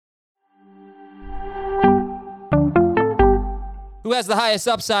Who has the highest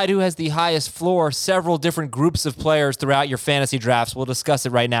upside? Who has the highest floor? Several different groups of players throughout your fantasy drafts. We'll discuss it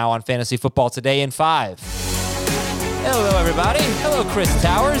right now on Fantasy Football Today in 5. Hello, everybody. Hello, Chris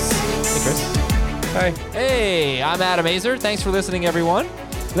Towers. Hey, Chris. Hi. Hey, I'm Adam Azer. Thanks for listening, everyone.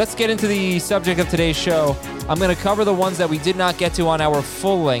 Let's get into the subject of today's show. I'm going to cover the ones that we did not get to on our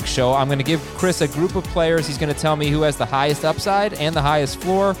full-length show. I'm going to give Chris a group of players. He's going to tell me who has the highest upside and the highest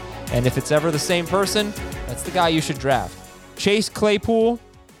floor. And if it's ever the same person, that's the guy you should draft. Chase Claypool,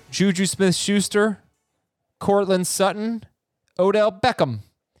 Juju Smith-Schuster, Courtland Sutton, Odell Beckham.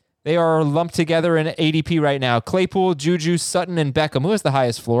 They are lumped together in ADP right now. Claypool, Juju, Sutton, and Beckham. Who has the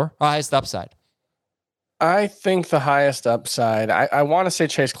highest floor? Highest upside? I think the highest upside, I want to say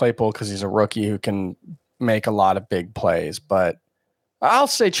Chase Claypool because he's a rookie who can make a lot of big plays, but I'll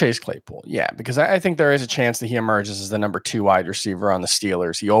say Chase Claypool. Yeah, because I think there is a chance that he emerges as the number 2 wide receiver on the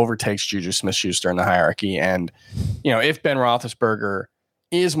Steelers. He overtakes Juju Smith-Schuster in the hierarchy. And, if Ben Roethlisberger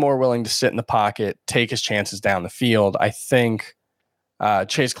is more willing to sit in the pocket, take his chances down the field, I think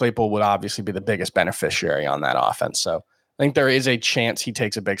Chase Claypool would obviously be the biggest beneficiary on that offense. So I think there is a chance he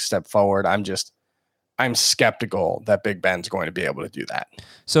takes a big step forward. I'm skeptical that Big Ben's going to be able to do that.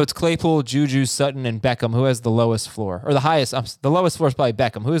 So it's Claypool, Juju, Sutton, and Beckham. Who has the lowest floor? Or the highest? The lowest floor is probably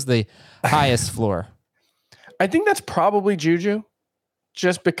Beckham. Who is the highest floor? I think that's probably Juju,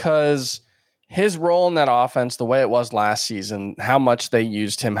 just because his role in that offense, the way it was last season, how much they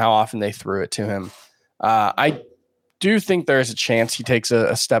used him, how often they threw it to him. I do think there's a chance he takes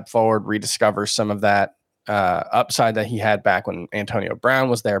a step forward, rediscovers some of that upside that he had back when Antonio Brown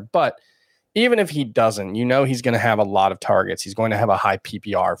was there. But even if he doesn't, he's going to have a lot of targets. He's going to have a high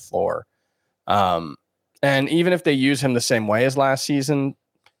PPR floor. And even if they use him the same way as last season,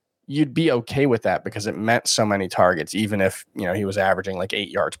 you'd be okay with that because it meant so many targets, even if, he was averaging like 8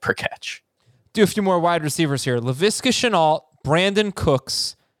 yards per catch. Do a few more wide receivers here. Laviska Shenault, Brandon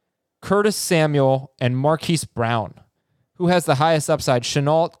Cooks, Curtis Samuel, and Marquise Brown. Who has the highest upside?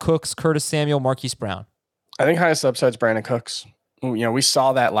 Shenault, Cooks, Curtis Samuel, Marquise Brown. I think highest upside is Brandon Cooks. We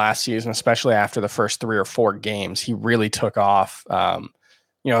saw that last season, especially after the first 3 or 4 games. He really took off,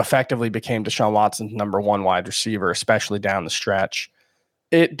 effectively became Deshaun Watson's number 1 wide receiver, especially down the stretch.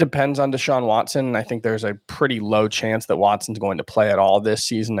 It depends on Deshaun Watson. I think there's a pretty low chance that Watson's going to play at all this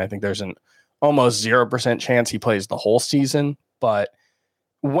season. I think there's an almost 0% chance he plays the whole season. But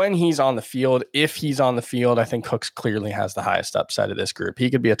when he's on the field, if he's on the field, I think Cooks clearly has the highest upside of this group. He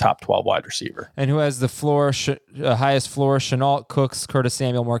could be a top 12 wide receiver. And who has the floor, highest floor? Shenault, Cooks, Curtis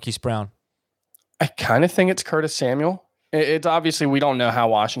Samuel, Marquise Brown. I kind of think it's Curtis Samuel. It's obviously, we don't know how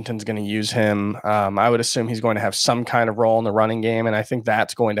Washington's going to use him. I would assume he's going to have some kind of role in the running game, and I think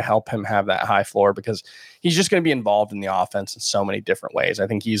that's going to help him have that high floor because he's just going to be involved in the offense in so many different ways. I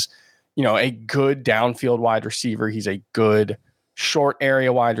think he's, a good downfield wide receiver. He's a good short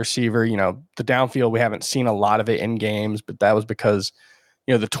area wide receiver. The downfield, we haven't seen a lot of it in games, but that was because,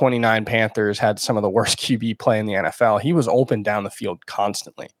 the 29 Panthers had some of the worst QB play in the NFL. He was open down the field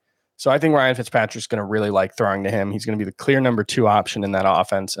constantly. So I think Ryan Fitzpatrick's going to really like throwing to him. He's going to be the clear number 2 option in that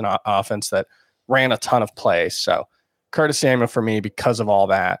offense, an offense that ran a ton of plays. So Curtis Samuel for me, because of all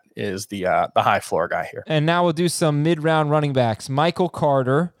that, is the high floor guy here. And now we'll do some mid-round running backs. Michael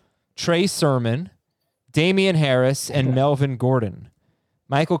Carter, Trey Sermon, Damian Harris, and Melvin Gordon.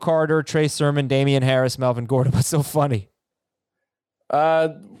 Michael Carter, Trey Sermon, Damian Harris, Melvin Gordon. What's so funny?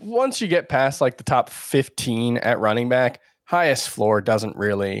 Once you get past like the top 15 at running back, highest floor doesn't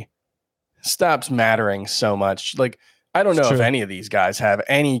really stops mattering so much. Like, I don't know if any of these guys have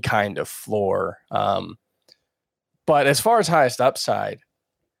any kind of floor. But as far as highest upside,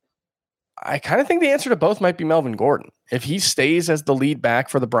 I kind of think the answer to both might be Melvin Gordon. If he stays as the lead back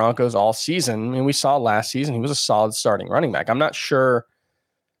for the Broncos all season, we saw last season, he was a solid starting running back. I'm not sure,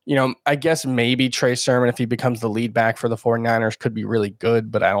 I guess maybe Trey Sermon, if he becomes the lead back for the 49ers, could be really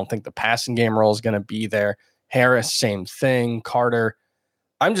good, but I don't think the passing game role is going to be there. Harris, same thing. Carter,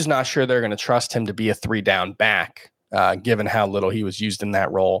 I'm just not sure they're going to trust him to be a 3-down back, given how little he was used in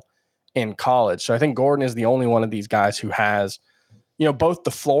that role in college. So I think Gordon is the only one of these guys who has, both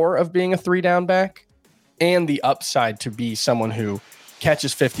the floor of being a 3-down back and the upside to be someone who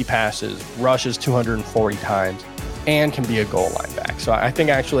catches 50 passes, rushes 240 times, and can be a goal line back. So I think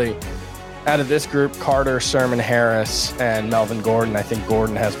actually out of this group, Carter, Sermon, Harris, and Melvin Gordon, I think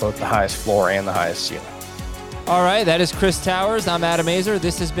Gordon has both the highest floor and the highest ceiling. All right, that is Chris Towers. I'm Adam Azer.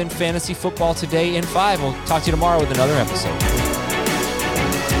 This has been Fantasy Football Today in 5. We'll talk to you tomorrow with another episode.